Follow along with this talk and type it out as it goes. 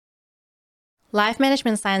Life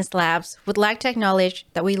Management Science Labs would like to acknowledge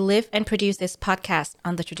that we live and produce this podcast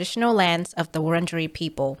on the traditional lands of the Wurundjeri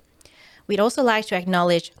people. We'd also like to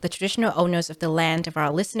acknowledge the traditional owners of the land of our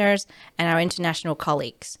listeners and our international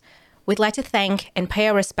colleagues. We'd like to thank and pay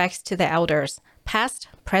our respects to the elders, past,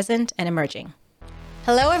 present, and emerging.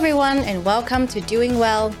 Hello, everyone, and welcome to Doing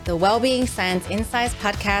Well, the Wellbeing Science Insights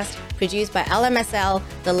podcast produced by LMSL,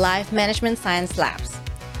 the Life Management Science Labs.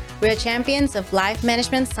 We are champions of life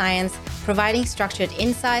management science, providing structured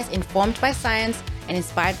insights informed by science and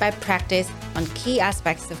inspired by practice on key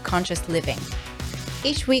aspects of conscious living.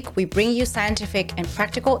 Each week, we bring you scientific and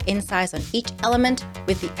practical insights on each element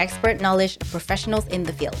with the expert knowledge of professionals in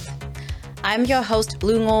the field. I'm your host,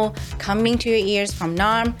 Blue Ngo, coming to your ears from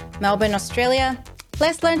Naarm, Melbourne, Australia.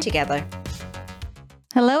 Let's learn together.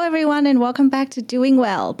 Hello, everyone, and welcome back to Doing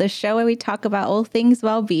Well, the show where we talk about all things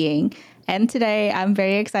well-being. And today, I'm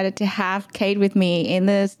very excited to have Kate with me in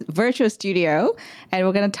this virtual studio, and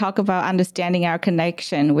we're going to talk about understanding our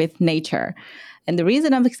connection with nature. And the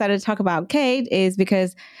reason I'm excited to talk about Kate is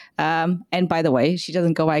because, and by the way, she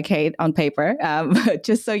doesn't go by Kate on paper, but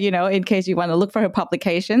just so you know, in case you want to look for her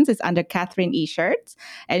publications, it's under Kathryn Schertz,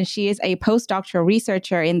 and she is a postdoctoral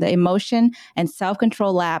researcher in the Emotion and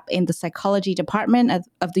Self-Control Lab in the Psychology Department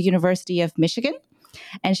of the University of Michigan.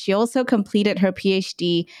 And she also completed her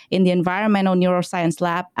Ph.D. in the Environmental Neuroscience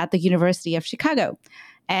Lab at the University of Chicago.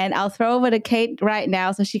 And I'll throw over to Kate right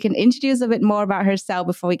now so she can introduce a bit more about herself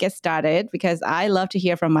before we get started, because I love to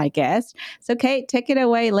hear from my guests. So Kate, take it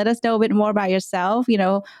away. Let us know a bit more about yourself,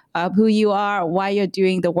 who you are, why you're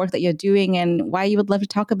doing the work that you're doing, and why you would love to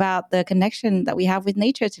talk about the connection that we have with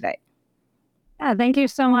nature today. Yeah, thank you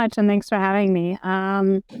so much. And thanks for having me.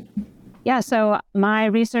 So my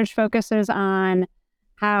research focuses on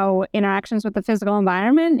how interactions with the physical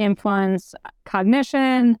environment influence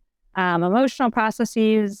cognition, emotional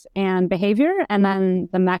processes, and behavior, and then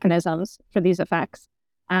the mechanisms for these effects.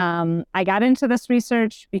 I got into this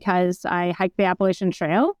research because I hiked the Appalachian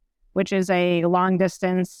Trail, which is a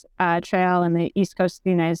long-distance trail in the East Coast of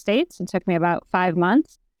the United States. It took me about 5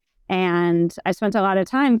 months, and I spent a lot of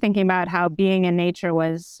time thinking about how being in nature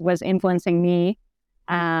was influencing me.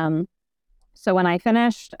 So when I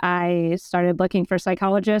finished, I started looking for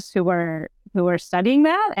psychologists who were studying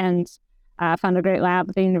that, and found a great lab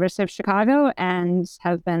at the University of Chicago, and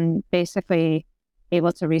have been basically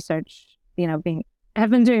able to research, have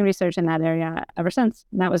been doing research in that area ever since.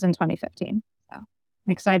 And that was in 2015. So I'm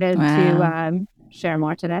excited to share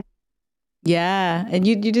more today. Yeah. And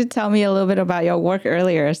you did tell me a little bit about your work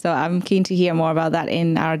earlier, so I'm keen to hear more about that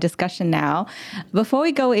in our discussion now. Before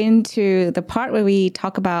we go into the part where we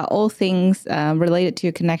talk about all things related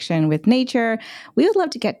to connection with nature, we would love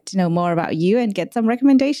to get to know more about you and get some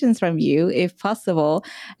recommendations from you, if possible.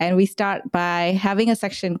 And we start by having a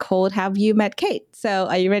section called Have You Met Kate? So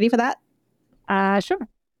are you ready for that? Sure.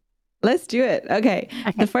 Let's do it. Okay.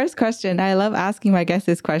 The first question, I love asking my guests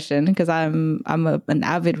this question because I'm an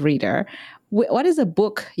avid reader. What is a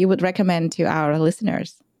book you would recommend to our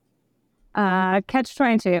listeners?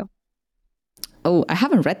 Catch-22. Oh, I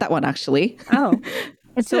haven't read that one actually. Oh,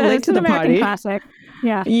 it's so late to the American party. Classic.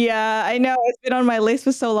 Yeah. Yeah, I know. It's been on my list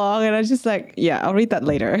for so long, and I was just like, yeah, I'll read that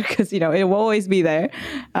later because it will always be there.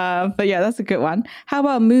 But yeah, that's a good one. How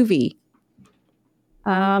about a movie?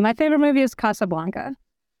 My favorite movie is Casablanca.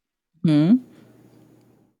 Yeah.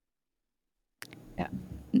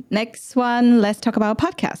 Next one, let's talk about a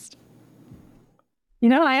podcast.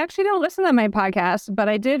 I actually don't listen to my podcast, but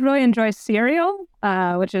I did really enjoy Serial,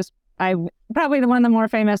 which is probably one of the more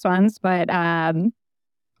famous ones, but I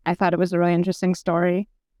thought it was a really interesting story.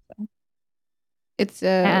 It's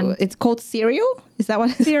called Serial? Is that what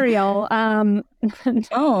it's Serial?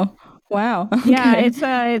 Oh, wow. Okay. Yeah, it's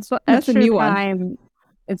a true new crime. One.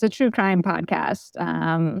 It's a true crime podcast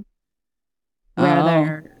where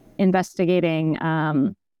they're investigating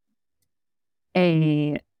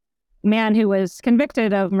a man who was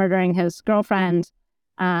convicted of murdering his girlfriend.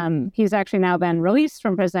 He's actually now been released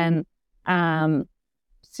from prison.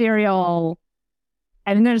 Serial,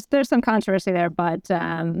 I mean, there's some controversy there, but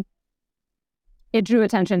it drew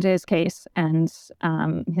attention to his case, and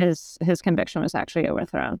his conviction was actually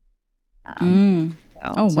overthrown.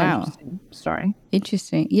 Wow. Story.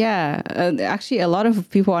 Interesting. Yeah. Actually, a lot of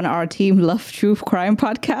people on our team love true crime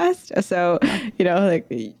podcasts. So,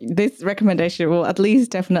 this recommendation will at least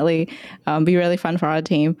definitely be really fun for our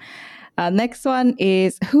team. Next one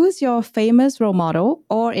is, who is your famous role model?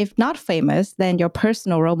 Or if not famous, then your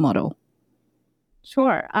personal role model?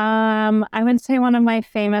 Sure. I would say one of my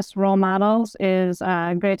famous role models is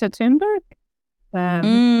Greta Thunberg.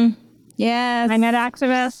 Yes. Climate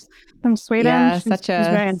activist from Sweden. Yeah, she's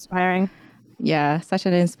very inspiring. such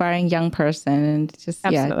an inspiring young person, and just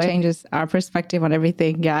Absolutely. changes our perspective on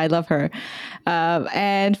everything. Yeah, I love her.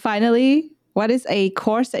 And finally, what is a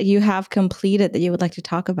course that you have completed that you would like to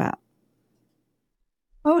talk about?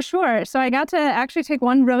 Oh, sure. So I got to actually take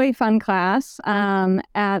one really fun class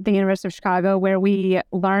at the University of Chicago where we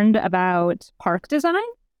learned about park design.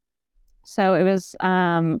 So it was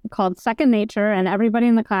called Second Nature, and everybody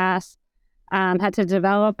in the class had to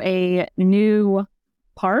develop a new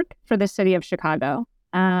park for the city of Chicago.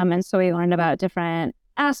 And so we learned about different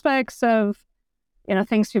aspects of,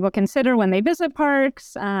 things people consider when they visit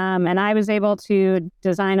parks. And I was able to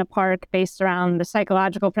design a park based around the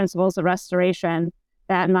psychological principles of restoration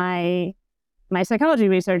that my psychology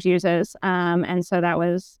research uses. And so that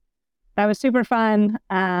was super fun.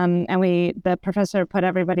 And the professor put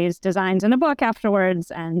everybody's designs in a book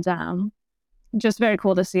afterwards, and just very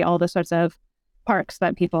cool to see all the sorts of parks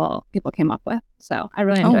that people came up with. So I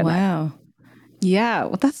really enjoyed that. Oh, wow. Yeah,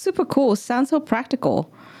 well, that's super cool. Sounds so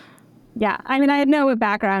practical. Yeah, I mean, I had no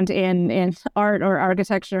background in art or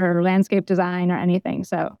architecture or landscape design or anything,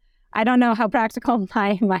 so I don't know how practical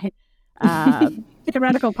my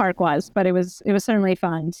theoretical park was, but it was certainly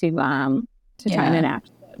fun to try and enact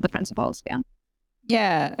the principles. Yeah.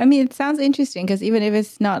 Yeah, I mean, it sounds interesting because even if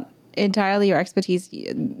it's not entirely your expertise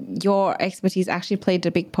actually played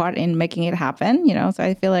a big part in making it happen. So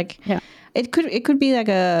I feel like it could be like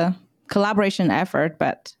a collaboration effort,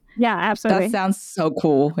 but yeah, absolutely. that sounds so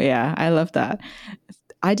cool. Yeah, I love that.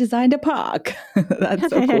 I designed a park. That's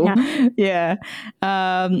so cool. Yeah.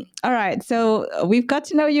 All right. So we've got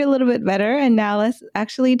to know you a little bit better. And now let's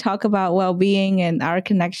actually talk about well-being and our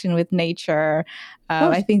connection with nature.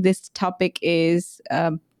 I think this topic is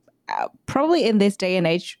probably in this day and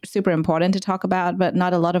age super important to talk about, but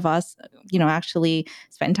not a lot of us, actually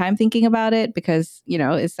spend time thinking about it because,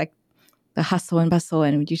 it's like the hustle and bustle,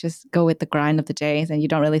 and you just go with the grind of the days and you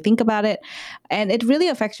don't really think about it. And it really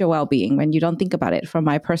affects your well-being when you don't think about it. From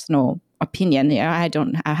my personal opinion, I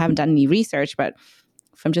haven't done any research, but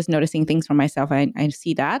from just noticing things for myself, I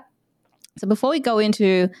see that. So before we go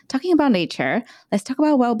into talking about nature, let's talk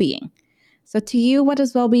about well-being. So to you, what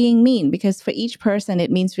does well-being mean? Because for each person, it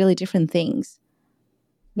means really different things.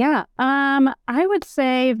 Yeah. I would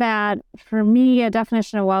say that for me, a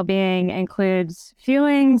definition of well-being includes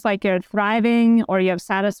feelings like you're thriving or you have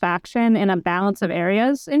satisfaction in a balance of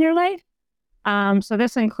areas in your life. So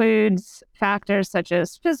this includes factors such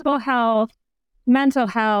as physical health, mental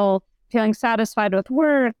health, feeling satisfied with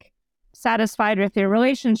work, satisfied with your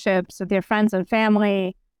relationships with your friends and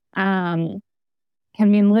family, can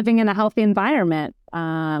mean living in a healthy environment,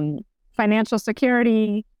 financial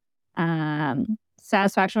security,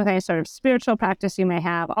 satisfaction with any sort of spiritual practice you may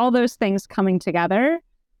have, all those things coming together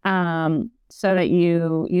so that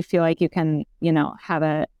you feel like you can, have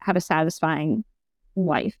a satisfying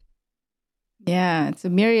life. Yeah, it's a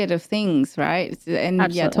myriad of things, right? And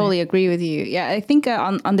Absolutely. yeah, totally agree with you. Yeah, I think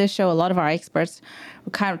on this show, a lot of our experts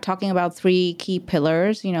were kind of talking about three key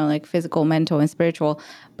pillars, like physical, mental, and spiritual.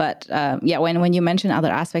 But when you mention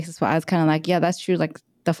other aspects as well, I was kind of like, yeah, that's true. Like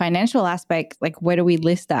the financial aspect, like where do we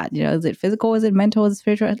list that? Is it physical? Is it mental? Is it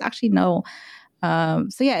spiritual? It's actually no. So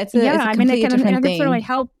yeah, it's a completely different thing. It can certainly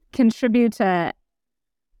help contribute to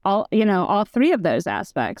all three of those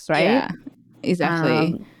aspects, right? Yeah,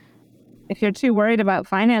 exactly. If you're too worried about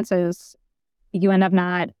finances, you end up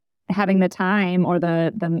not having the time or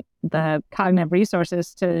the cognitive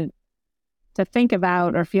resources to think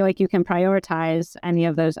about or feel like you can prioritize any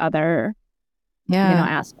of those other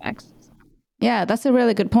aspects. Yeah, that's a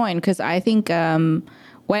really good point, because I think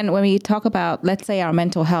when we talk about, let's say, our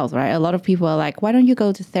mental health, right? A lot of people are like, why don't you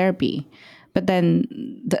go to therapy? But then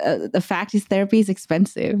the fact is therapy is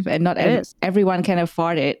expensive, and not everyone can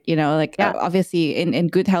afford it. Obviously in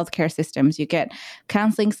good healthcare systems, you get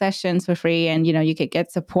counseling sessions for free, and, you could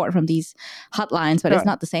get support from these hotlines, but it's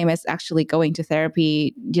not the same as actually going to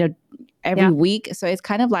therapy, every week. So it's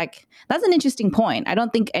kind of like, that's an interesting point. I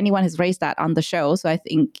don't think anyone has raised that on the show. So I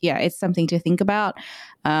think, it's something to think about,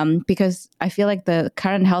 because I feel like the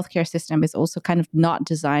current healthcare system is also kind of not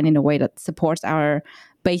designed in a way that supports our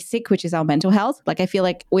basic, which is our mental health. Like, I feel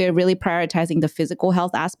like we're really prioritizing the physical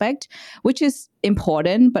health aspect, which is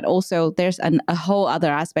important, but also there's a whole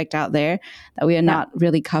other aspect out there that we are not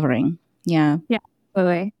really covering. Yeah. Yeah,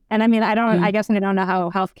 absolutely. And I mean, I guess I don't know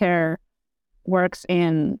how healthcare works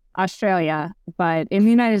in Australia, but in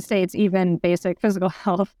the United States, even basic physical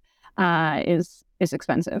health is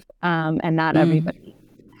expensive, and not everybody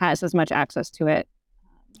has as much access to it.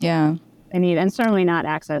 Yeah, they need, and certainly not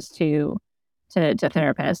access to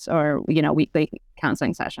therapists or weekly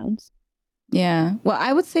counseling sessions. Yeah. Well,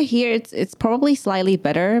 I would say here it's probably slightly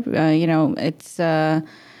better. It's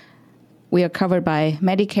we are covered by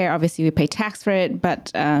Medicare. Obviously, we pay tax for it,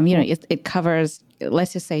 but it covers,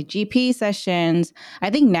 let's just say, GP sessions. I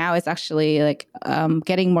think now it's actually like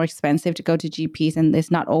getting more expensive to go to GPs, and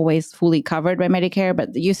it's not always fully covered by Medicare,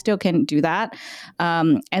 but you still can do that.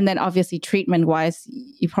 And then obviously, treatment-wise,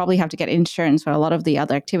 you probably have to get insurance for a lot of the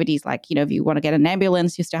other activities. Like, if you want to get an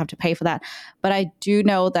ambulance, you still have to pay for that. But I do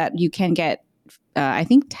know that you can get, I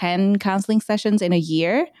think, 10 counseling sessions in a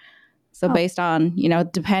year. So based on,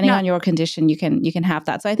 depending on your condition, you can have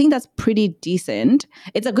that. So I think that's pretty decent.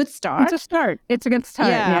 It's a good start. It's a start. It's a good start.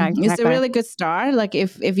 Yeah, exactly. It's a really good start. Like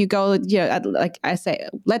if you go, like I say,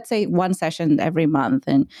 let's say one session every month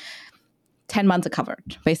and 10 months are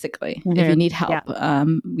covered, basically, if you need help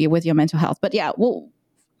with your mental health. But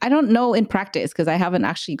I don't know in practice because I haven't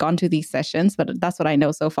actually gone to these sessions, but that's what I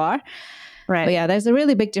know so far. Right. But there's a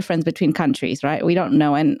really big difference between countries, right? We don't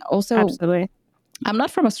know. And also, absolutely. I'm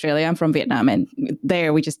not from Australia. I'm from Vietnam. And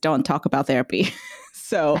there we just don't talk about therapy.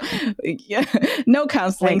 So no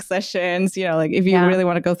counseling sessions. Like if you really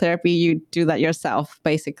want to go therapy, you do that yourself,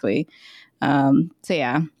 basically. It's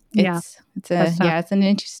an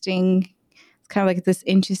interesting, it's kind of like this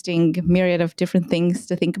interesting myriad of different things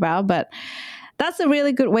to think about. But that's a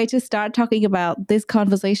really good way to start talking about this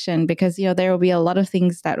conversation because, there will be a lot of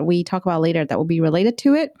things that we talk about later that will be related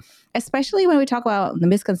to it, especially when we talk about the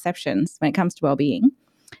misconceptions when it comes to well-being.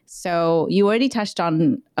 So you already touched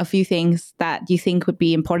on a few things that you think would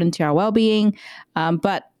be important to our well-being,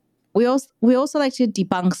 but we also like to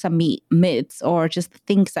debunk some myths or just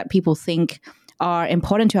things that people think are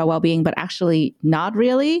important to our well-being, but actually not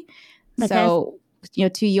really. Okay. So,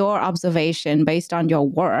 to your observation, based on your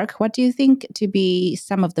work, what do you think to be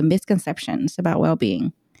some of the misconceptions about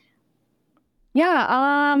well-being? Yeah,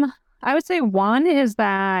 I would say one is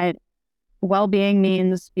that well-being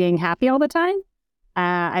means being happy all the time.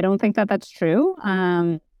 I don't think that that's true.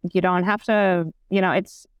 You don't have to,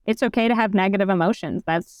 it's okay to have negative emotions.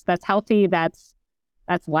 That's healthy. That's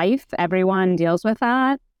life. Everyone deals with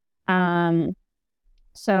that.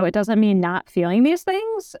 So it doesn't mean not feeling these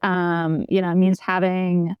things. It means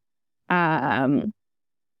having,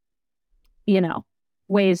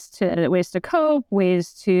 ways to cope,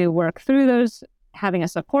 ways to work through those, having a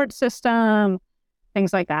support system,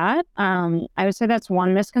 things like that. I would say that's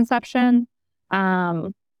one misconception.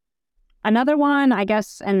 Another one, I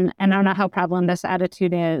guess, and I don't know how prevalent this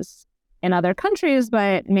attitude is in other countries,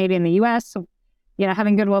 but maybe in the US,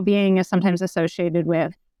 having good well-being is sometimes associated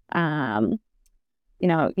with,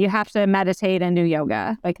 you have to meditate and do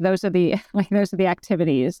yoga. Like those are the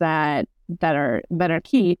activities that are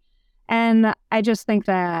key. And I just think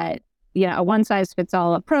that, a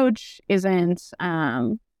one-size-fits-all approach isn't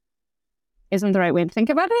the right way to think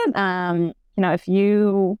about it. If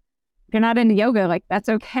you're not into yoga, like that's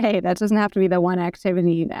okay. That doesn't have to be the one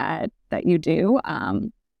activity that you do.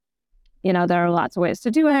 There are lots of ways to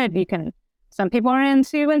do it. Some people are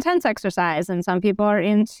into intense exercise and some people are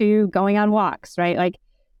into going on walks, right? Like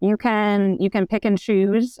you can pick and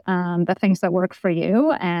choose the things that work for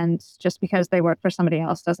you. And just because they work for somebody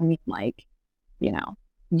else doesn't mean like, you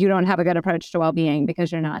don't have a good approach to well-being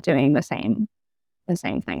because you're not doing the same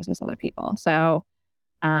things as other people. So,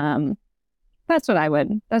 that's what I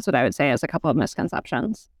would say as a couple of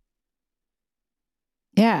misconceptions.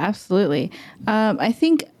 Yeah, absolutely. I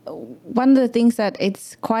think one of the things that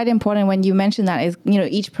it's quite important when you mention that is,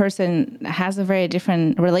 each person has a very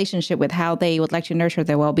different relationship with how they would like to nurture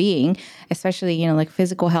their well-being, especially, like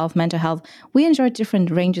physical health, mental health. We enjoy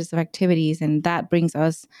different ranges of activities, and that brings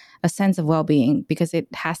us a sense of well-being because it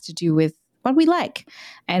has to do with what we like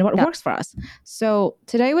and what works for us. So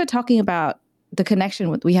today we're talking about the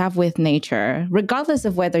connection we have with nature, regardless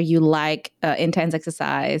of whether you like intense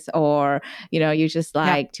exercise or, you just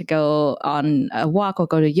like to go on a walk or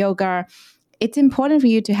go to yoga. It's important for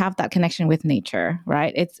you to have that connection with nature,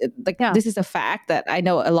 right? This is a fact that I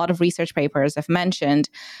know a lot of research papers have mentioned.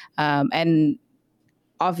 And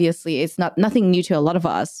obviously it's nothing new to a lot of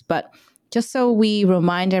us, but just so we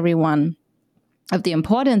remind everyone of the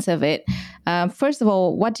importance of it. First of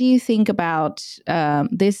all, what do you think about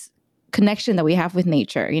this connection that we have with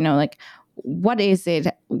nature? What is it?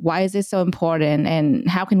 Why is it so important? And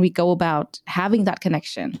how can we go about having that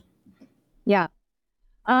connection? Yeah.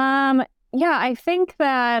 I think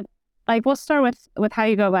that we'll start with how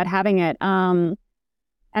you go about having it. And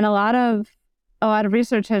a lot of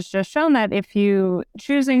research has just shown that if you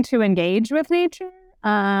choosing to engage with nature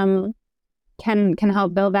can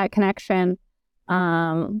help build that connection.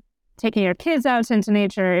 taking your kids out into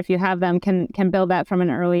nature, if you have them, can build that from an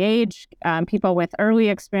early age. People with early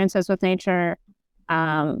experiences with nature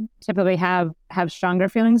typically have stronger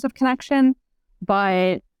feelings of connection.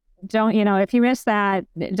 But don't, if you miss that,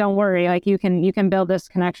 don't worry. Like you can build this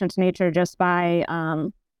connection to nature just by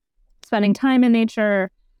spending time in nature,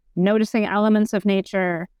 noticing elements of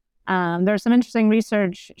nature. There's some interesting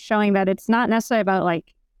research showing that it's not necessarily about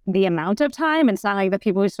like the amount of time. It's not like the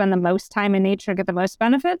people who spend the most time in nature get the most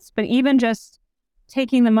benefits, but even just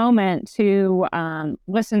taking the moment to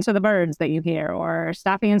listen to the birds that you hear, or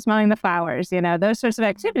stopping and smelling the flowers, those sorts of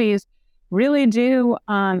activities really do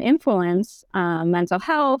influence mental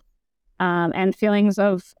health and feelings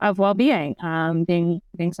of well-being,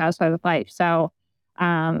 being satisfied with life. So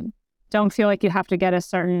don't feel like you have to get a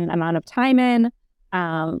certain amount of time in.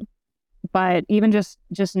 But even just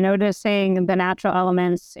noticing the natural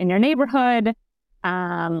elements in your neighborhood,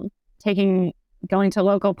 going to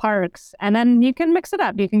local parks, and then you can mix it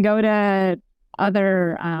up. You can go to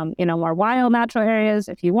other, more wild natural areas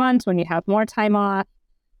if you want, when you have more time off.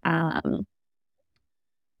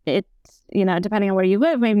 It's, depending on where you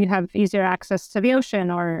live, maybe you have easier access to the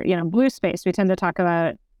ocean or, blue space. We tend to talk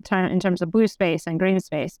about in terms of blue space and green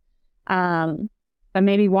space. But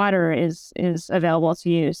maybe water is available to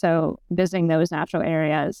you. So visiting those natural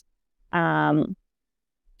areas,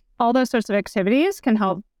 all those sorts of activities can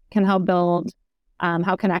help build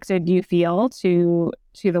how connected you feel to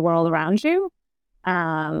the world around you.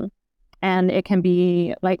 And it can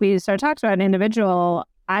be, like we started talking about, an individual.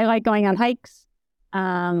 I like going on hikes.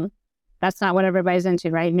 That's not what everybody's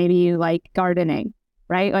into, right? Maybe you like gardening,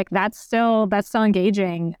 right? Like that's still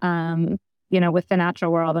engaging. With the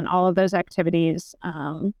natural world, and all of those activities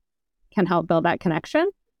can help build that connection.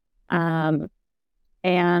 And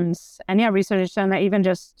research has shown that even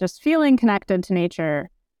just feeling connected to nature,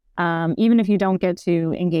 even if you don't get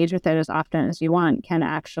to engage with it as often as you want, can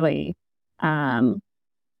actually,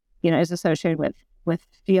 is associated with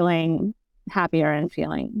feeling happier and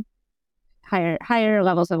feeling higher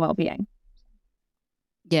levels of well-being.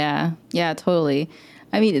 Yeah, totally.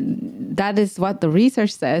 I mean, that is what the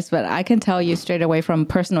research says, but I can tell you straight away from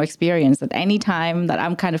personal experience that any time that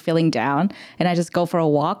I'm kind of feeling down and I just go for a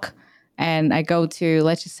walk and I go to,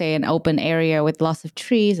 let's just say, an open area with lots of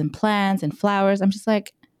trees and plants and flowers, I'm just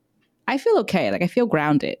like, I feel okay. Like I feel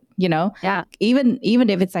grounded, Yeah. Even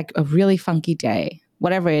if it's like a really funky day,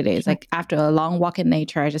 whatever it is, like after a long walk in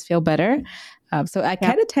nature, I just feel better. So I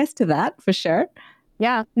kind of attest to that for sure.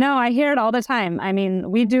 Yeah, no, I hear it all the time. I mean,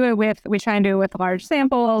 we try and do it with large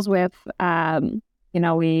samples, with,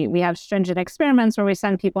 we have stringent experiments where we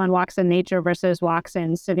send people on walks in nature versus walks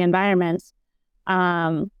in city environments.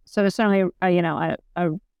 So there's certainly, a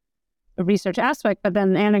research aspect, but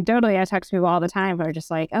then anecdotally, I talk to people all the time who are just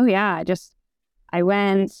like, oh yeah, I just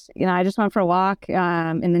went for a walk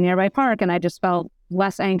in the nearby park and I just felt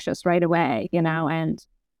less anxious right away, and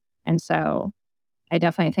so I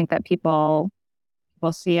definitely think that people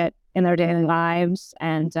will see it in their daily lives,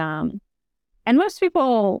 and most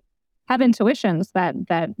people have intuitions that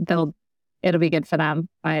it'll be good for them.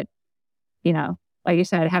 But like you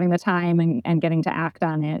said, having the time and getting to act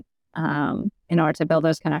on it in order to build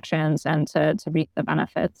those connections and to reap the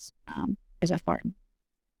benefits is important.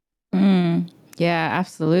 Yeah,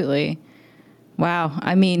 absolutely. Wow.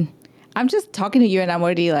 I mean, I'm just talking to you and I'm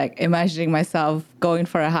already like imagining myself going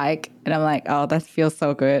for a hike and I'm like, oh, that feels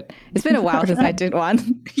so good. It's been a while since I did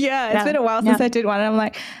one. It's been a while since I did one. And I'm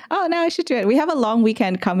like, oh, now I should do it. We have a long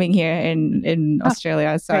weekend coming here in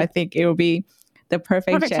Australia. So great. I think it will be the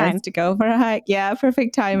perfect chance time to go for a hike. Yeah,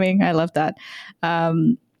 perfect timing. I love that.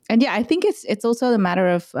 And yeah, I think it's also the matter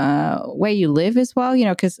of where you live as well,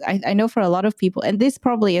 because I know for a lot of people, and this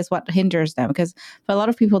probably is what hinders them, because for a lot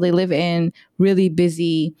of people, they live in really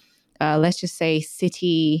busy, let's just say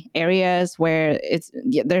city areas where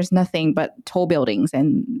there's nothing but tall buildings,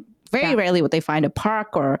 and very rarely would they find a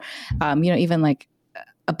park or, even like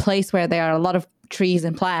a place where there are a lot of trees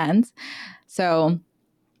and plants. So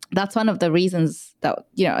that's one of the reasons that,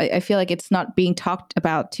 I feel like it's not being talked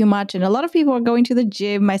about too much. And a lot of people are going to the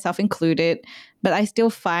gym, myself included. But I still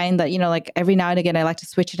find that, like every now and again, I like to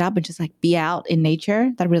switch it up and just like be out in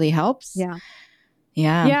nature. That really helps. Yeah.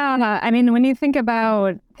 Yeah. I mean, when you think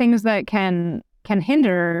about things that can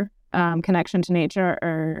hinder connection to nature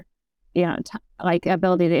or, like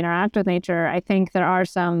ability to interact with nature, I think there are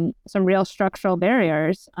some real structural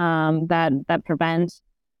barriers that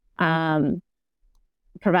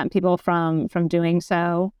prevent people from doing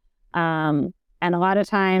so. And a lot of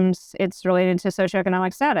times it's related to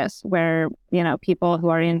socioeconomic status, where, people who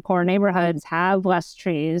are in poor neighborhoods have less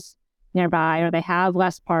trees nearby, or they have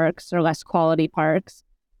less parks or less quality parks.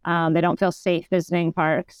 They don't feel safe visiting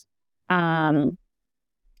parks.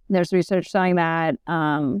 There's research showing that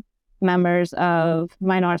members of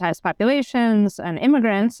minoritized populations and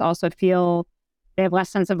immigrants also feel they have less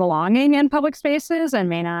sense of belonging in public spaces and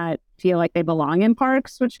may not feel like they belong in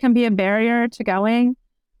parks, which can be a barrier to going.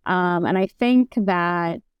 And I think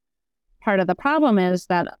that part of the problem is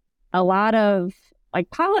that a lot of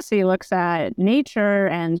policy looks at nature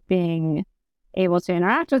and being able to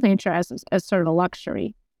interact with nature as sort of a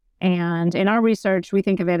luxury. And in our research, we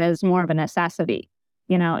think of it as more of a necessity.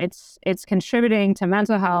 It's contributing to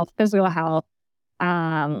mental health, physical health,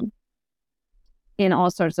 in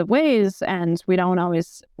all sorts of ways. And we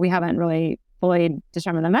haven't really fully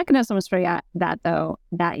determined the mechanisms for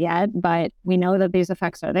that yet, but we know that these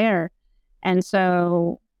effects are there. And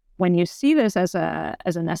so when you see this as a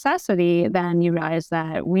necessity, then you realize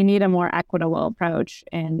that we need a more equitable approach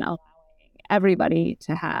in allowing everybody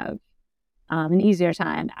to have an easier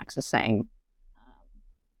time accessing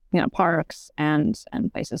parks and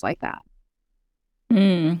places like that.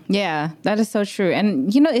 Yeah, that is so true.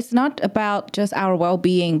 And, it's not about just our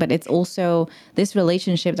well-being, but it's also this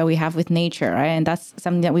relationship that we have with nature, right? And that's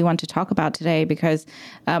something that we want to talk about today because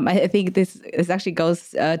I think this actually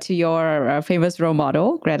goes to your famous role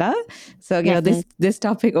model, Greta. So, this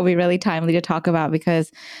topic will be really timely to talk about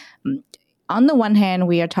because on the one hand,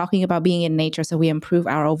 we are talking about being in nature, so we improve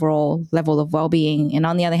our overall level of well-being. And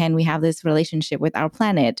on the other hand, we have this relationship with our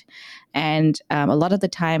planet. And a lot of the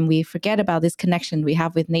time, we forget about this connection we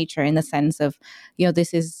have with nature in the sense of,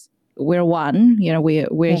 we're one,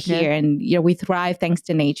 we're here and, we thrive thanks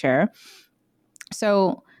to nature.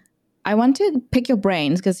 So I want to pick your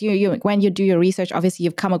brains because you when you do your research, obviously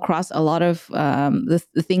you've come across a lot of the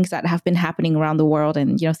things that have been happening around the world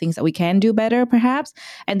and things that we can do better perhaps.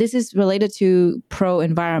 And this is related to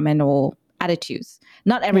pro-environmental attitudes.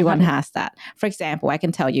 Not everyone has that. For example, I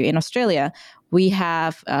can tell you in Australia, we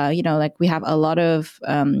have, we have a lot of,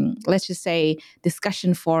 let's just say,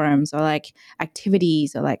 discussion forums or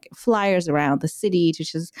activities or flyers around the city to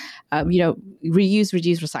just, reuse,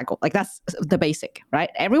 reduce, recycle. That's the basic, right?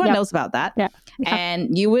 Everyone knows about that. Yeah.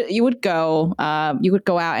 And you would go out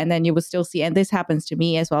and then you would still see, and this happens to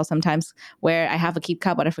me as well sometimes, where I have a keep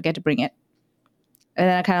cup but I forget to bring it, and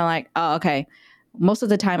then I kind of oh, okay. Most of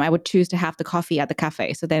the time I would choose to have the coffee at the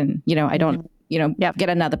cafe. So then, I don't, get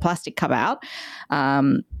another plastic cup out.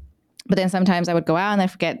 But then sometimes I would go out and I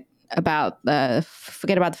forget about the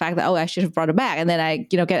fact that, I should have brought a bag. And then I,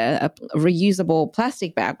 get a reusable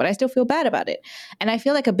plastic bag, but I still feel bad about it. And I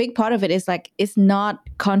feel like a big part of it is it's not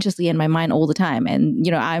consciously in my mind all the time. And,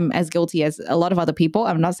 I'm as guilty as a lot of other people.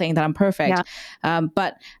 I'm not saying that I'm perfect. Yeah.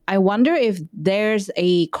 But I wonder if there's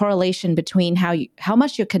a correlation between how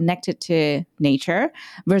much you're connected to nature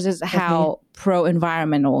versus how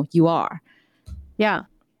pro-environmental you are. Yeah.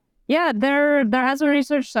 Yeah, there has been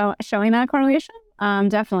research showing that correlation.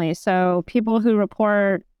 Definitely. So people who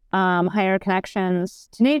report higher connections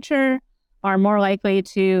to nature are more likely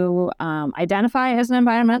to identify as an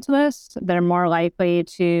environmentalist. They're more likely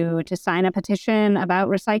to sign a petition about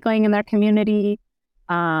recycling in their community.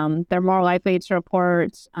 They're more likely to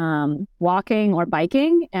report walking or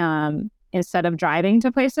biking instead of driving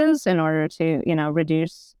to places in order to,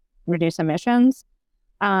 reduce emissions.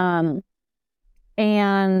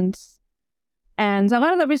 And a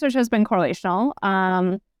lot of the research has been correlational,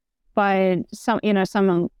 but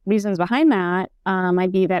some reasons behind that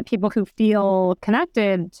might be that people who feel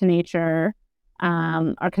connected to nature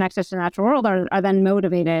are connected to the natural world are then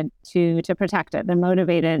motivated to protect it. They're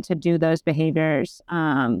motivated to do those behaviors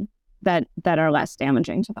that are less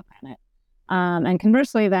damaging to the planet. And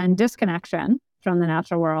conversely, then disconnection from the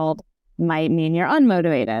natural world might mean you're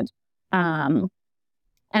unmotivated.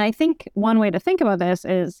 And I think one way to think about this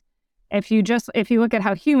is if you look at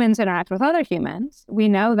how humans interact with other humans, we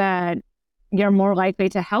know that you're more likely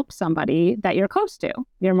to help somebody that you're close to.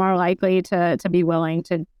 You're more likely to be willing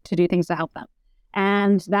to do things to help them.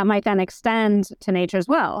 And that might then extend to nature as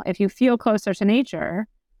well. If you feel closer to nature,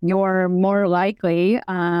 you're more likely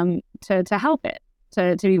to help it,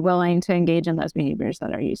 to be willing to engage in those behaviors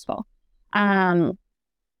that are useful.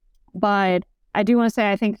 But I do want to say,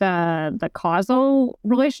 I think the causal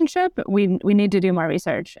relationship, we need to do more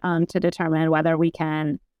research to determine whether we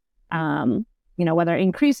can, whether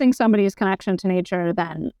increasing somebody's connection to nature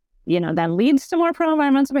then leads to more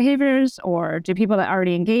pro-environmental behaviors, or do people that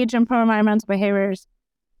already engage in pro-environmental behaviors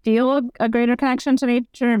feel a greater connection to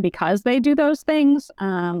nature because they do those things?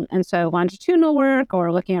 And so longitudinal work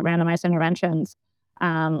or looking at randomized interventions,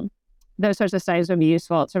 those sorts of studies would be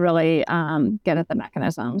useful to really get at the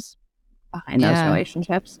mechanisms behind those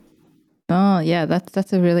relationships. Oh, yeah,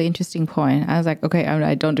 that's a really interesting point. I was like, okay,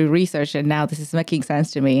 I don't do research, and now this is making sense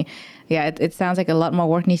to me. Yeah, it sounds like a lot more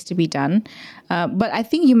work needs to be done. But I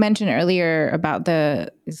think you mentioned earlier about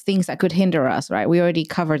the things that could hinder us, right? We already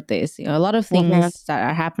covered this. A lot of things that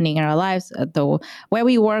are happening in our lives, where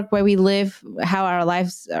we work, where we live, how our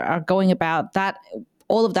lives are going about, that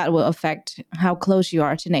all of that will affect how close you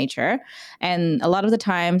are to nature. And a lot of the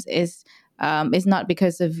times is not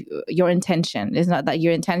because of your intention. It's not that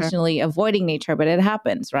you're intentionally avoiding nature, but it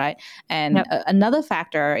happens, right? And another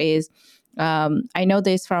factor is I know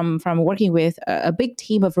this from working with a big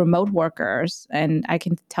team of remote workers, and I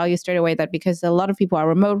can tell you straight away that because a lot of people are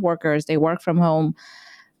remote workers, they work from home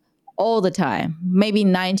all the time, maybe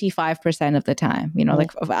 95% of the time.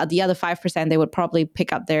 Like the other 5%, they would probably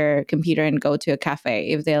pick up their computer and go to a cafe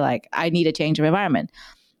if they're like, I need a change of environment.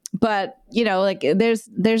 But like there's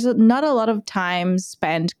not a lot of time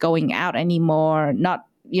spent going out anymore, not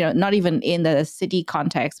even in the city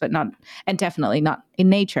context, and definitely not in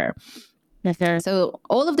nature. So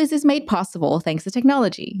all of this is made possible thanks to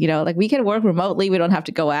technology. Like we can work remotely. We don't have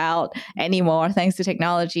to go out anymore thanks to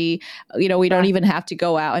technology. We don't even have to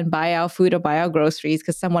go out and buy our food or buy our groceries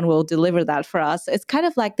because someone will deliver that for us. It's kind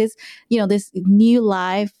of like this, this new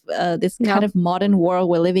life, this kind of modern world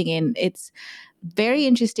we're living in. It's very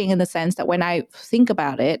interesting in the sense that when I think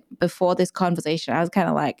about it before this conversation, I was kind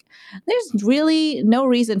of like, there's really no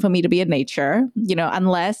reason for me to be in nature,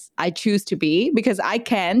 unless I choose to be, because I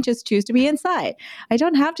can just choose to be inside. I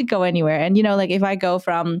don't have to go anywhere. And, like if I go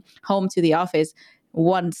from home to the office,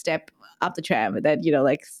 one step up the tram and then,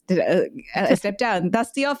 a step down,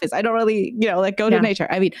 that's the office. I don't really, go to nature.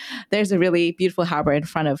 I mean, there's a really beautiful harbor in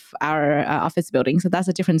front of our office building. So that's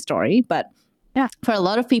a different story. But for a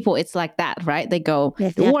lot of people, it's like that, right? They go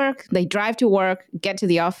to work, they drive to work, get to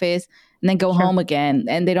the office, and then go home again.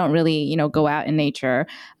 And they don't really, go out in nature.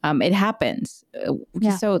 It happens.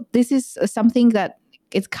 So this is something that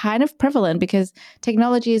it's kind of prevalent because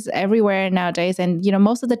technology is everywhere nowadays. And,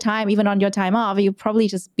 most of the time, even on your time off, you probably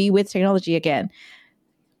just be with technology again,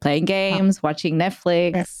 playing games, watching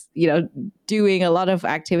Netflix, doing a lot of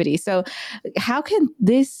activities. So how can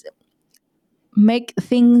this make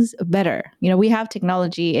things better? We have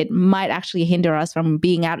technology. It might actually hinder us from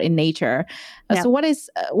being out in nature. So what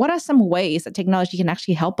are some ways that technology can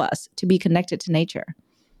actually help us to be connected to nature?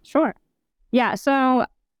 Sure. Yeah. So,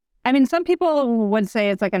 I mean, some people would say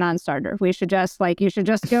it's like a non-starter. You should just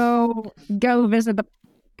go visit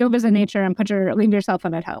nature and leave your cell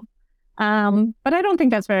phone at home. But I don't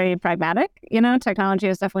think that's very pragmatic. Technology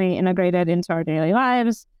is definitely integrated into our daily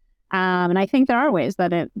lives. And I think there are ways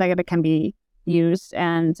that it can be used.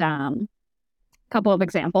 And a couple of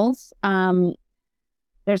examples. There's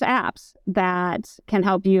apps that can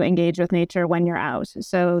help you engage with nature when you're out.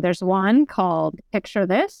 So there's one called Picture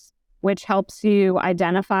This, which helps you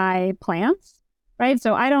identify plants, right?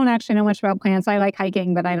 So I don't actually know much about plants. I like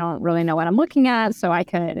hiking, but I don't really know what I'm looking at. So I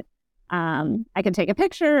could take a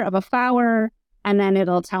picture of a flower, and then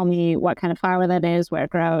it'll tell me what kind of flower that is, where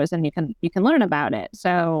it grows, and you can learn about it.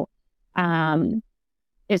 So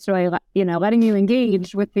it's really, letting you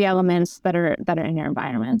engage with the elements that are in your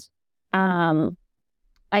environment.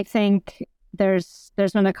 I think there's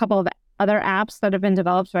been a couple of other apps that have been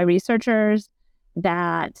developed by researchers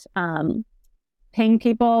that ping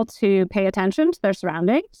people to pay attention to their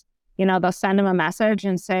surroundings. They'll send them a message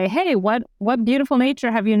and say, hey, what beautiful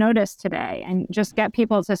nature have you noticed today? And just get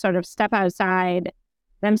people to sort of step outside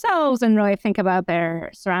themselves and really think about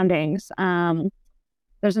their surroundings.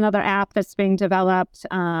 There's another app that's being developed,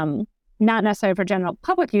 not necessarily for general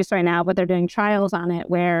public use right now, but they're doing trials on it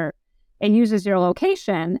where it uses your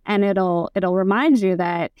location and it'll remind you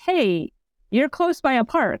that, hey, you're close by a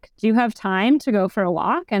park. Do you have time to go for a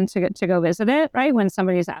walk and to go visit it, right, when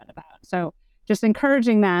somebody's out and about? So just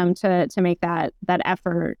encouraging them to make that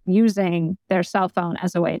effort using their cell phone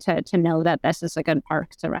as a way to know that this is a good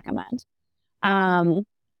park to recommend. And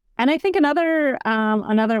I think another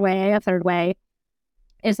way, a third way,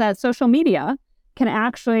 is that social media can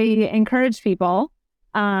actually encourage people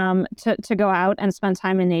to go out and spend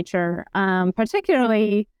time in nature,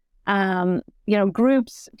 particularly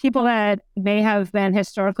groups, people that may have been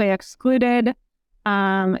historically excluded,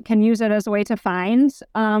 can use it as a way to find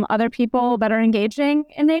other people that are engaging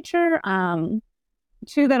in nature.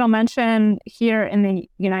 Two that I'll mention here in the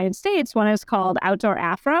United States. One is called Outdoor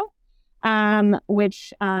Afro,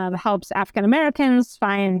 which helps African Americans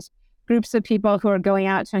find groups of people who are going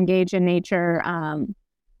out to engage in nature.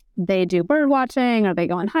 They do bird watching, or they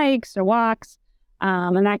go on hikes or walks.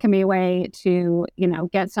 And that can be a way to,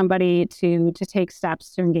 get somebody to take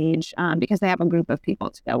steps to engage because they have a group of people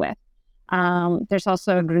to go with. There's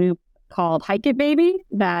also a group called Hike It Baby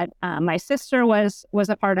that my sister was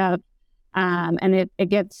a part of. And it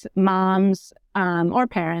gets moms or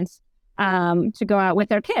parents to go out with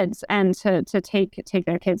their kids and to take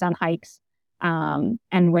their kids on hikes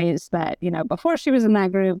and ways that, before she was in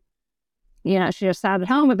that group, she just sat at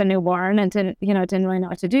home with a newborn and didn't really know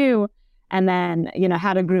what to do. And then,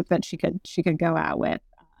 had a group that she could go out with.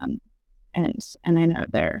 And I know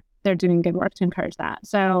they're doing good work to encourage that.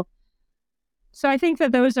 So I think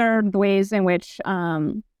that those are the ways in which,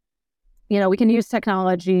 we can use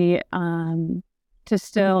technology to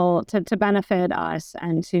still to benefit us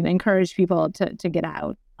and to encourage people to get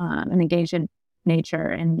out and engage in nature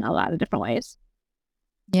in a lot of different ways.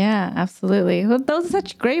 Yeah, absolutely. Well, those are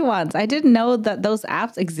such great ones. I didn't know that those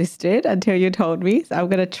apps existed until you told me. So I'm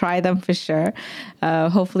going to try them for sure.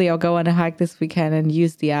 Hopefully I'll go on a hike this weekend and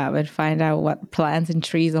use the app and find out what plants and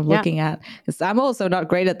trees I'm looking at. Because I'm also not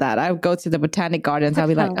great at that. I go to the botanic gardens. I'll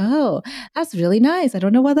be like, oh, that's really nice. I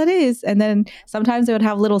don't know what that is. And then sometimes they would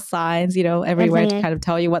have little signs, everywhere to kind of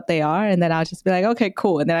tell you what they are. And then I'll just be like, okay,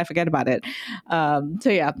 cool. And then I forget about it. So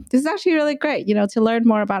yeah, this is actually really great, to learn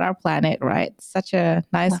more about our planet, right? Such a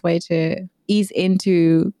nice way to ease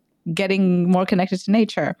into getting more connected to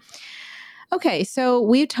nature. Okay, so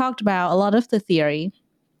we've talked about a lot of the theory,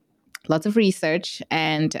 lots of research,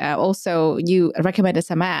 and also you recommended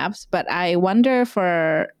some apps, but I wonder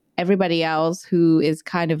for everybody else who is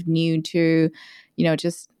kind of new to,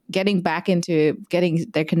 just getting back into getting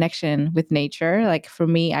their connection with nature. Like for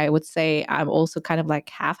me, I would say I'm also kind of like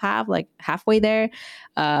halfway there.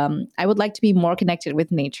 I would like to be more connected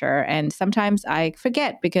with nature. And sometimes I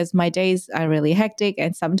forget because my days are really hectic.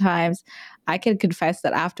 And sometimes I can confess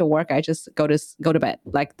that after work, I just go to bed.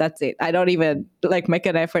 Like that's it. I don't even make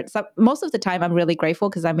an effort. Most of the time I'm really grateful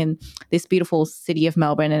because I'm in this beautiful city of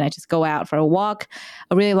Melbourne and I just go out for a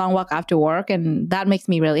really long walk after work. And that makes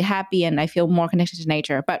me really happy and I feel more connected to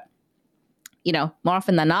nature. But more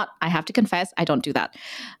often than not, I have to confess, I don't do that.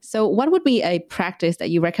 So what would be a practice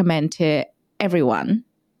that you recommend to everyone,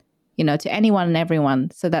 to anyone and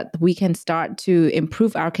everyone so that we can start to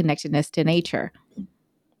improve our connectedness to nature?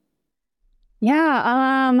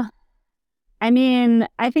 Yeah. I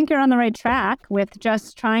think you're on the right track with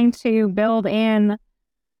just trying to build in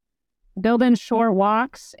short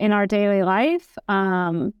walks in our daily life,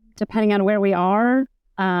 depending on where we are.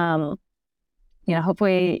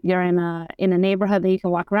 Hopefully you're in a neighborhood that you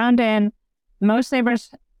can walk around in. Most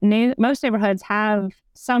neighborhoods have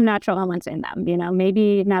some natural elements in them,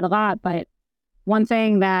 maybe not a lot, but one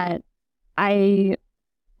thing that I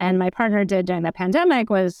and my partner did during the pandemic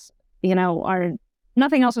was,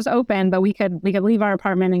 nothing else was open, but we could leave our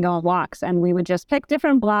apartment and go on walks, and we would just pick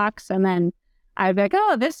different blocks, and then I'd be like,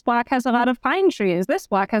 oh, this block has a lot of pine trees, this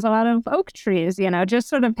block has a lot of oak trees, just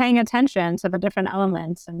sort of paying attention to the different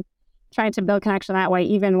elements and trying to build connection that way,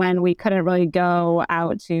 even when we couldn't really go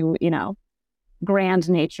out to, grand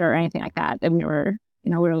nature or anything like that. And we were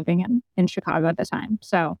living in Chicago at the time.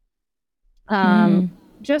 So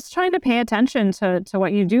just trying to pay attention to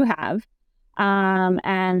what you do have.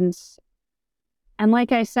 And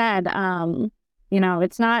like I said,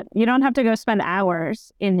 it's not, you don't have to go spend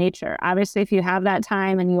hours in nature. Obviously, if you have that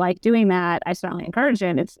time and you like doing that, I certainly encourage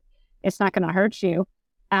it. It's not going to hurt you.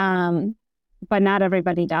 But not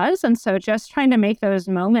everybody does. And so just trying to make those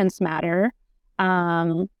moments matter,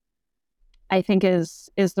 I think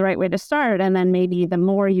is the right way to start. And then maybe the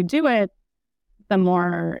more you do it, the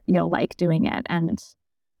more you'll like doing it. And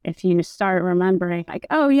if you start remembering like,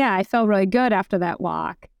 oh yeah, I felt really good after that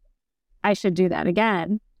walk, I should do that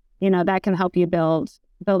again. That can help you build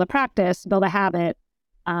a practice, build a habit,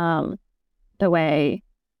 the way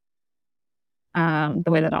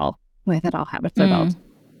that all habits are built.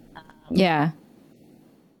 Yeah.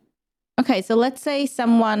 Okay, so let's say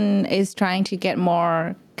someone is trying to get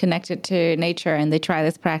more connected to nature and they try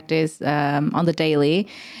this practice on the daily.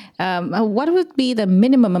 What would be the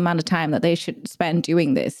minimum amount of time that they should spend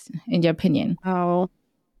doing this, in your opinion? Oh,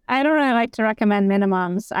 I don't really like to recommend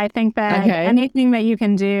minimums. I think that anything that you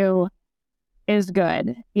can do is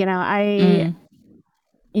good. You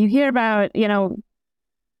hear about,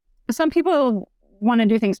 some people want to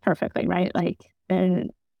do things perfectly, right? Like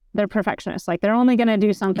they're perfectionists. Like they're only going to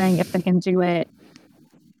do something if they can do it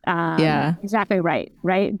exactly right.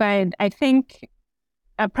 But I think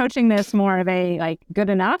approaching this more of a like good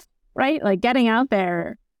enough, right? Like getting out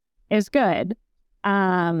there is good.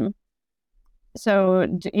 So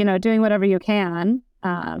doing whatever you can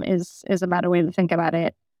is a better way to think about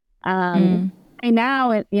it. And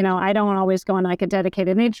now I don't always go on like a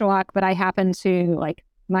dedicated nature walk, but I happen to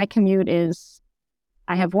my commute is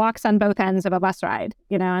I have walks on both ends of a bus ride,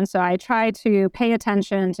 and so I try to pay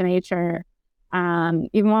attention to nature,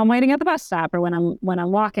 even while I'm waiting at the bus stop or when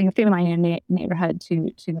I'm walking through my neighborhood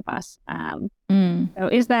to the bus. So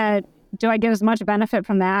do I get as much benefit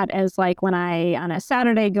from that as like when I on a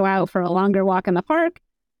Saturday go out for a longer walk in the park?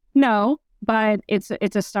 No, but it's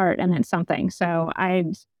a start and it's something. So I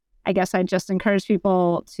guess I just encourage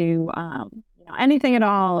people to anything at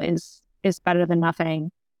all is better than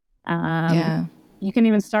nothing. You can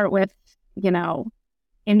even start with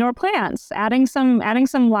indoor plants, adding some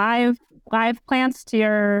live plants to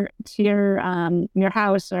your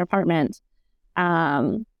house or apartment.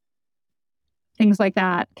 Things like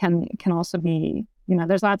that can also be,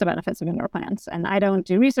 there's lots of benefits of indoor plants. And I don't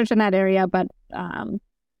do research in that area, but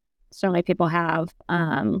certainly people have.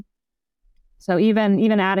 So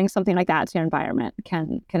even adding something like that to your environment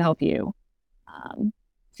can help you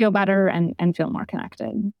feel better and feel more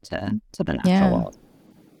connected to the natural world.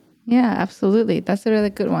 Yeah, absolutely. That's a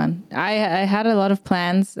really good one. I had a lot of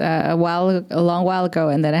plants a long while ago,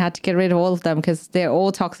 and then I had to get rid of all of them because they're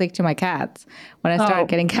all toxic to my cats. When I started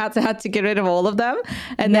getting cats, I had to get rid of all of them.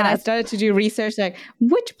 And then I started to do research like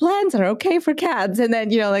which plants are okay for cats, and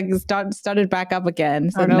then started back up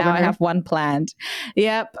again. So now I have one plant.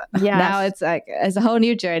 Yep. Yes. Now it's a whole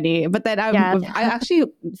new journey. But then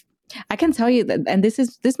I can tell you that, and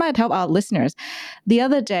this might help our listeners. The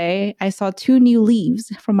other day, I saw 2 new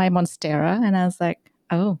leaves from my monstera, and I was like,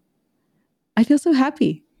 "Oh, I feel so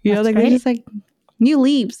happy." They're just like new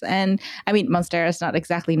leaves. And I mean, monstera is not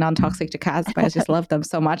exactly non-toxic to cats, but I just love them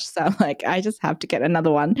so much. So I'm like, I just have to get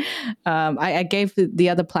another one. I gave the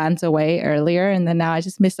other plants away earlier, and then now I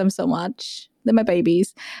just miss them so much. They're my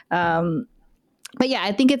babies. But yeah,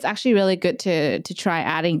 I think it's actually really good to try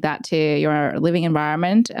adding that to your living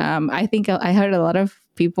environment. I think I heard a lot of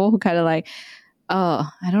people who kind of like, oh,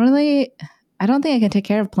 I don't think I can take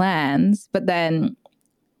care of plants. But then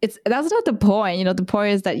that's not the point. The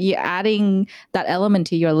point is that you're adding that element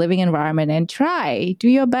to your living environment and do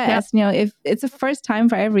your best. Yep. If it's a first time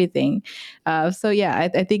for everything. So yeah,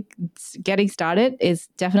 I think getting started is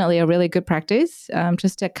definitely a really good practice.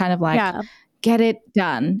 Just to kind of get it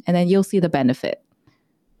done, and then you'll see the benefit.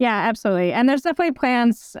 Yeah, absolutely. And there's definitely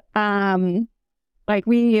plants. Like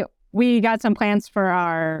we got some plants for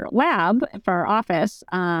our lab, for our office.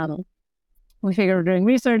 We figured we're doing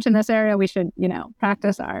research in this area. We should,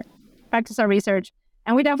 practice our research.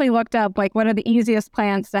 And we definitely looked up like what are the easiest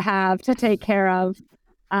plants to have to take care of.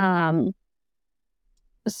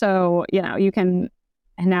 So you can.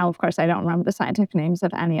 And now, of course, I don't remember the scientific names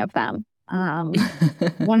of any of them.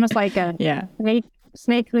 One was like a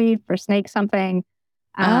snake leaf or snake something.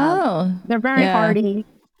 They're very hardy,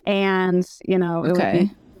 and it would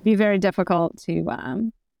be very difficult to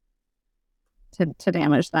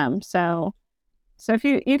damage them. So if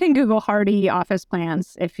you can Google hardy office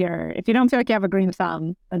plants, if you don't feel like you have a green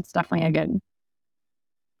thumb, that's definitely a good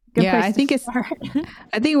place I think to start.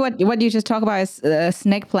 I think what you just talked about is a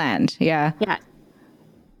snake plant. Yeah. Yeah.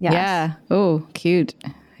 Yes. Yeah. Oh, cute.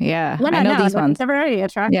 Yeah. I know these ones. They're very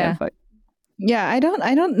attractive. Yeah. But... yeah. I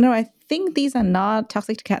don't know. I think these are not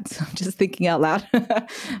toxic to cats. I'm just thinking out loud.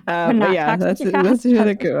 But yeah, that's a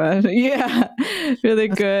really good one. Yeah. Really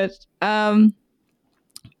good. All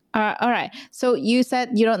right. So you said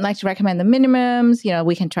you don't like to recommend the minimums.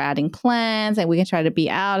 We can try adding plants and we can try to be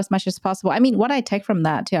out as much as possible. I mean, what I take from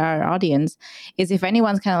that to our audience is if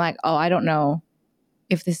anyone's kind of like, oh, I don't know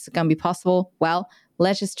if this is going to be possible. Well,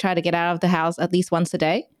 let's just try to get out of the house at least once a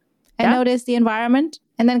day and notice the environment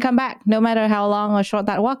and then come back, no matter how long or short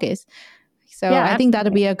that walk is. So I think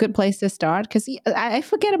that'd be a good place to start because I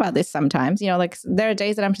forget about this sometimes. Like there are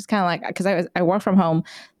days that I'm just kind of like, because I work from home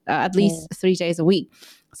at least 3 days a week.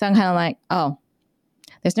 So I'm kind of like, oh,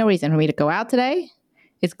 there's no reason for me to go out today.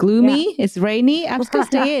 It's gloomy. It's rainy. I'm just going to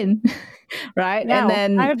stay in. Right. No, and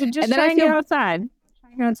then I have to just try and go outside.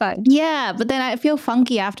 Yeah, but then I feel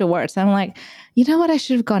funky afterwards. I'm like, you know what? I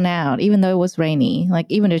should have gone out, even though it was rainy. Like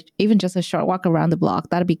even just a short walk around the block,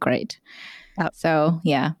 that'd be great. So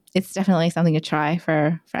yeah, it's definitely something to try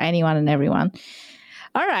for anyone and everyone.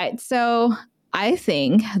 All right, so I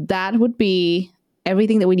think that would be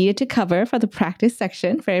everything that we needed to cover for the practice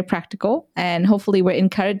section. Very practical, and hopefully we're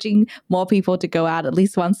encouraging more people to go out at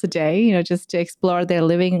least once a day, just to explore their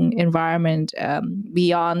living environment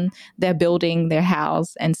beyond their building, their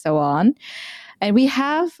house, and so on. And we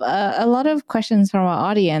have a lot of questions from our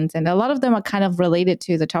audience, and a lot of them are kind of related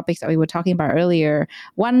to the topics that we were talking about earlier.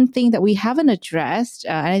 One thing that we haven't addressed,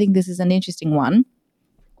 and I think this is an interesting one,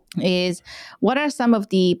 is what are some of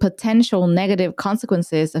the potential negative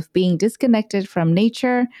consequences of being disconnected from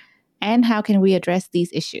nature, and how can we address these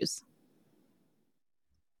issues?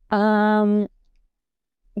 Yeah.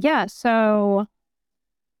 So,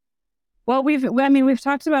 well, we've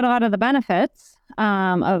talked about a lot of the benefits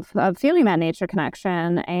of feeling that nature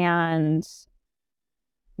connection, and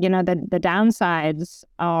the downsides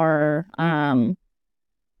are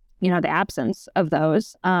the absence of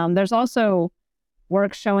those. There's also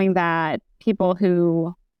work showing that people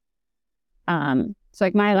who so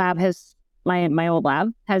like my lab has my old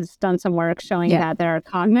lab has done some work showing that there are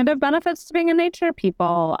cognitive benefits to being in nature.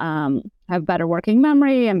 People have better working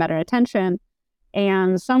memory and better attention.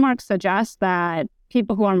 And some work suggests that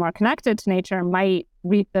people who are more connected to nature might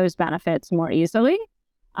reap those benefits more easily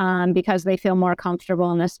because they feel more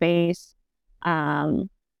comfortable in the space,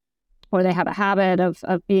 or they have a habit of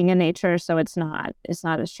being in nature, so it's not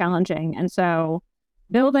as challenging. And so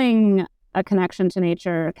building a connection to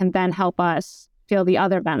nature can then help us feel the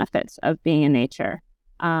other benefits of being in nature.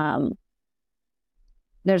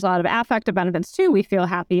 There's a lot of affective benefits too. We feel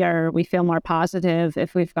happier, we feel more positive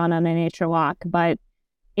if we've gone on a nature walk. But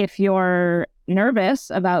if you're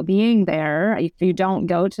nervous about being there, if you don't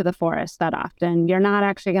go to the forest that often, you're not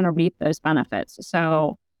actually going to reap those benefits.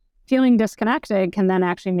 So feeling disconnected can then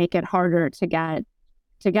actually make it harder to get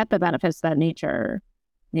the benefits that nature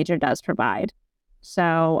does provide.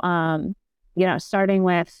 So, starting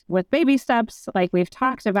with baby steps, like we've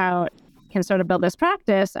talked about, can sort of build this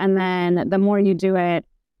practice. And then the more you do it,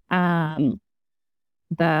 the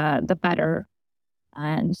better,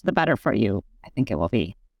 and the better for you, I think it will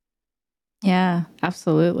be. Yeah,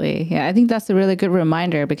 absolutely. Yeah, I think that's a really good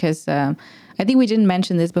reminder because I think we didn't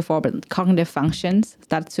mention this before, but cognitive functions,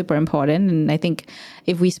 that's super important. And I think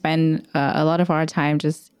if we spend a lot of our time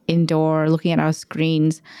just indoor looking at our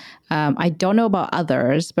screens, I don't know about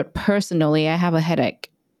others, but personally, I have a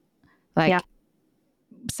headache.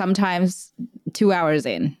 Sometimes 2 hours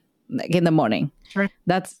in the morning. Sure.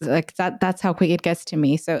 That's how quick it gets to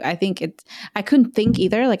me. So I think I couldn't think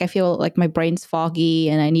either. Like I feel like my brain's foggy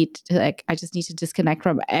and I just need to disconnect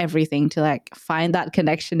from everything to find that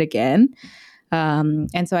connection again.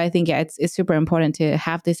 And so I think, it's super important to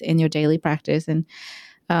have this in your daily practice and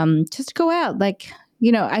just go out.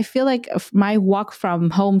 I feel like my walk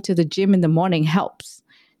from home to the gym in the morning helps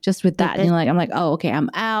just with that. Mm-hmm. I'm like, oh, okay, I'm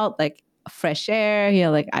out, fresh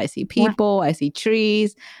air, I see people, I see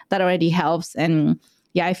trees. That already helps. And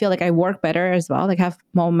I feel like I work better as well, have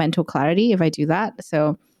more mental clarity if I do that.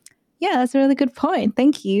 So that's a really good point.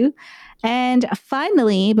 Thank you. And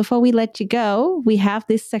finally, before we let you go, we have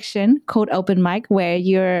this section called Open Mic where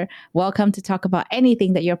you're welcome to talk about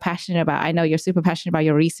anything that you're passionate about. I know you're super passionate about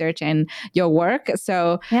your research and your work.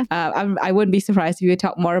 So I wouldn't be surprised if you would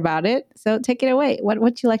talk more about it. So take it away. What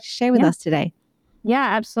would you like to share with us today?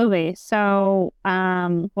 Yeah, absolutely. So,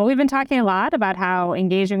 we've been talking a lot about how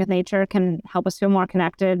engaging with nature can help us feel more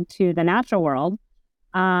connected to the natural world.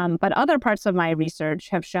 But other parts of my research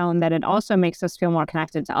have shown that it also makes us feel more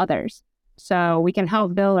connected to others. So we can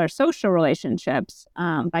help build our social relationships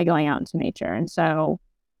by going out into nature. And so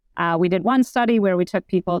we did one study where we took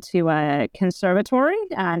people to a conservatory,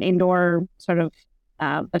 an indoor sort of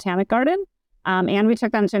botanic garden. And we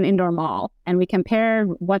took them to an indoor mall, and we compared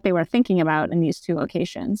what they were thinking about in these two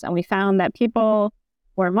locations. And we found that people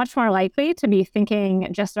were much more likely to be thinking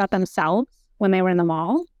just about themselves when they were in the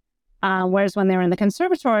mall, whereas when they were in the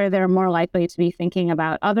conservatory, they were more likely to be thinking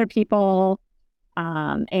about other people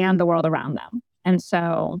and the world around them. And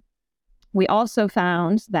so we also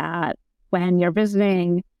found that when you're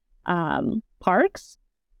visiting parks,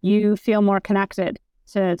 you feel more connected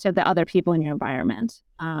to the other people in your environment.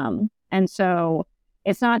 And so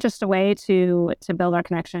it's not just a way to build our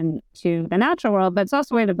connection to the natural world, but it's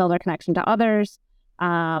also a way to build our connection to others.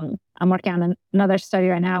 I'm working on another study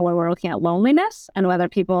right now where we're looking at loneliness and whether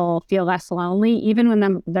people feel less lonely, even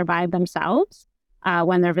when they're by themselves,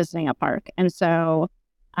 when they're visiting a park. And so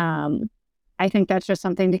I think that's just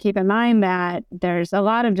something to keep in mind, that there's a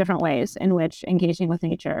lot of different ways in which engaging with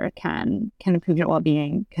nature can improve your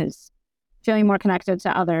well-being, because feeling more connected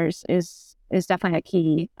to others is definitely a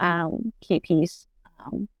key piece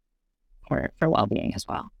for well-being as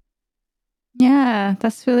well. Yeah,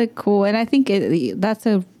 that's really cool. And I think that's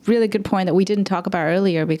a really good point that we didn't talk about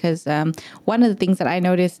earlier, because one of the things that I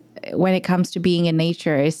notice when it comes to being in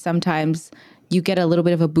nature is sometimes you get a little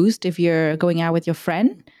bit of a boost if you're going out with your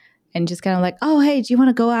friend and just kind of like, oh, hey, do you want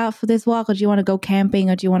to go out for this walk, or do you want to go camping,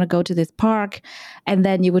 or do you want to go to this park? And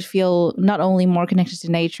then you would feel not only more connected to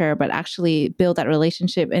nature, but actually build that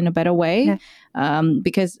relationship in a better way.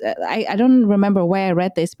 because I don't remember where I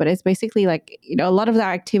read this, but it's basically like, a lot of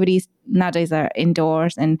our activities nowadays are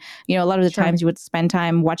indoors, and a lot of the times you would spend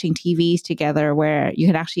time watching TVs together where you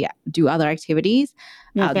can actually do other activities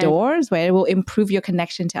outdoors, where it will improve your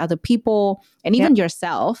connection to other people and even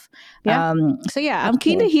yourself. I'm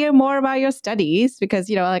keen to hear more about your studies, because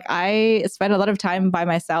like I spend a lot of time by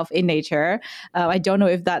myself in nature. I don't know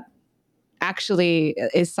if that actually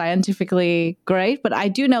is scientifically great, but I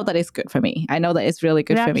do know that it's good for me. I know that it's really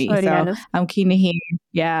good for me. So I'm keen to hear.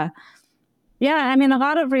 Yeah. I mean, a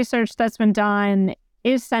lot of research that's been done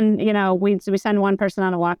is we send one person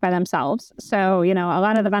on a walk by themselves. So, a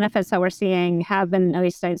lot of the benefits that we're seeing have been at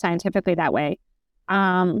least scientifically that way.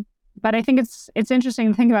 But I think it's interesting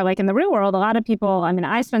to think about, like in the real world, a lot of people, I mean,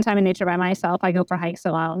 I spend time in nature by myself. I go for hikes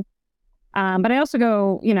alone. But I also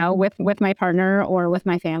go, with my partner or with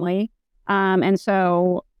my family. And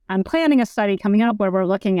so I'm planning a study coming up where we're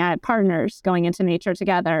looking at partners going into nature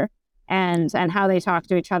together and how they talk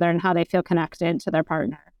to each other and how they feel connected to their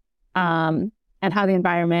partner. And how the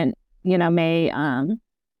environment, may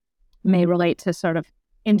relate to sort of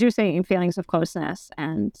inducing feelings of closeness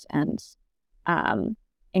and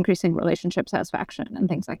increasing relationship satisfaction and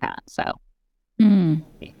things like that. So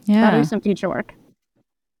that'll be some future work.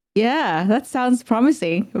 Yeah, that sounds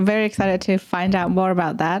promising. I'm very excited to find out more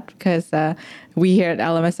about that, because we here at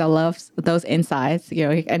LMSL loves those insights.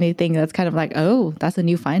 Anything that's kind of like, oh, that's a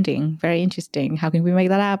new finding. Very interesting. How can we make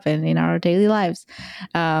that happen in our daily lives?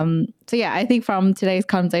 I think from today's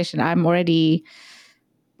conversation, I'm already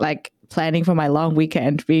like planning for my long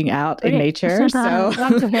weekend being out in nature. So,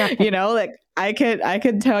 like I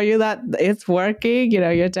can tell you that it's working.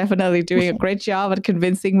 You're definitely doing a great job at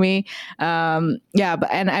convincing me. And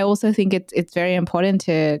I also think it's very important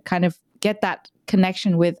to kind of get that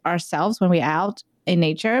connection with ourselves when we're out in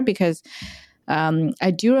nature, because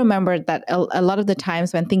I do remember that a lot of the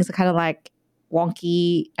times when things are kind of like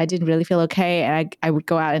wonky, I didn't really feel okay, and I would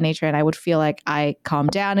go out in nature and I would feel like I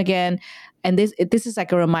calmed down again. And this is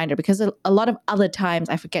like a reminder, because a lot of other times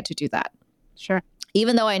I forget to do that. Sure.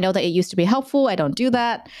 Even though I know that it used to be helpful, I don't do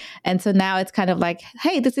that. And so now it's kind of like,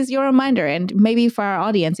 hey, this is your reminder. And maybe for our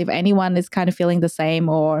audience, if anyone is kind of feeling the same,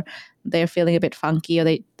 or they're feeling a bit funky, or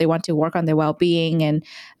they want to work on their well-being, and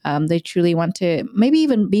they truly want to maybe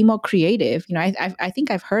even be more creative. I think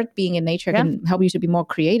I've heard being in nature can help you to be more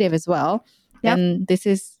creative as well. Yep. And this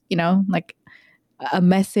is, like a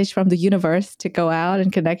message from the universe to go out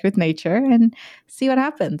and connect with nature and see what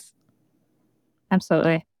happens.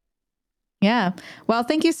 Absolutely. Yeah. Well,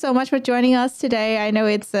 thank you so much for joining us today. I know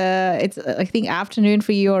it's I think afternoon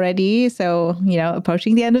for you already. So,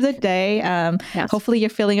 approaching the end of the day. Yes. Hopefully you're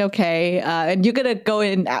feeling okay. And you're going to go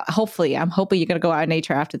in, hopefully, I'm hoping you're going to go out in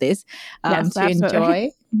nature after this to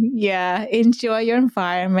absolutely enjoy your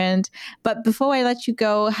environment. But before I let you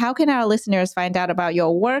go, how can our listeners find out about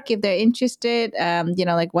your work if they're interested?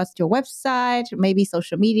 Like what's your website, maybe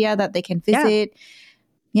social media that they can visit?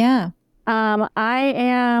 Yeah. I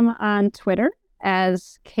am on Twitter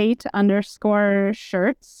as Kate_Schertz,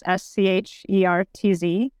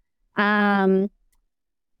 SCHERTZ.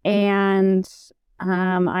 And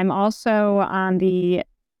I'm also on the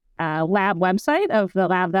lab website of the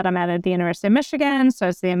lab that I'm at the University of Michigan. So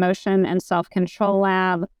it's the Emotion and Self-Control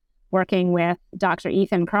Lab, working with Dr.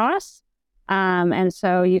 Ethan Cross. And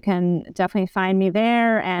so you can definitely find me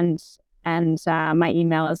there, and my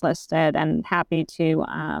email is listed, and happy to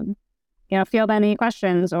field any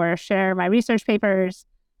questions or share my research papers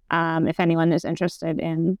if anyone is interested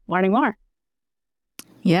in learning more.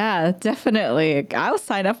 Yeah, definitely. I'll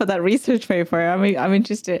sign up for that research paper. I mean, I'm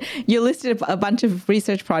interested. You listed a bunch of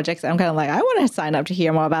research projects. I'm kind of like, I want to sign up to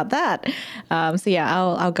hear more about that.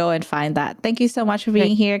 I'll go and find that. Thank you so much for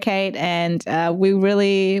being here, Kate. And we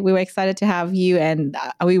were excited to have you, and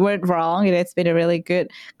we weren't wrong. It's been a really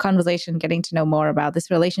good conversation, getting to know more about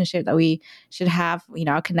this relationship that we should have,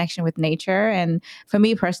 our connection with nature. And for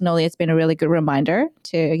me personally, it's been a really good reminder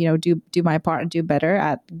to, do my part and do better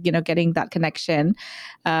at, getting that connection.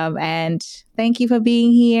 And thank you for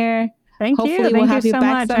being here. Hopefully we'll have you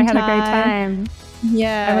back sometime. I had a great time.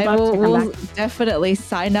 Yeah, we'll definitely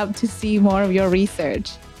sign up to see more of your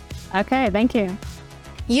research. Okay, thank you.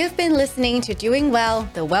 You've been listening to Doing Well,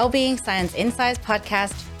 the Wellbeing Science Insights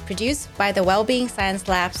podcast, produced by the Wellbeing Science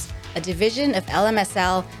Labs, a division of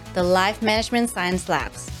LMSL, the Life Management Science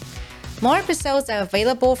Labs. More episodes are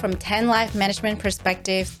available from 10 life management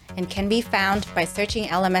perspectives and can be found by searching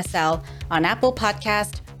LMSL on Apple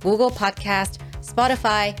Podcast, Google Podcast,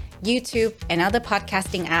 Spotify, YouTube, and other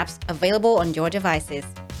podcasting apps available on your devices.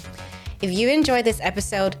 If you enjoyed this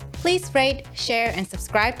episode, Please rate, share, and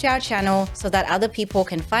subscribe to our channel so that other people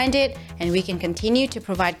can find it and we can continue to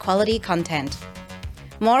provide quality content.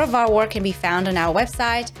 More of our work can be found on our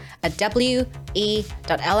website at we.lmsl.net,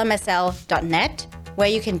 where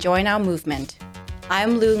you can join our movement.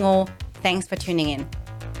 I'm Lu Ngo. Thanks for tuning in.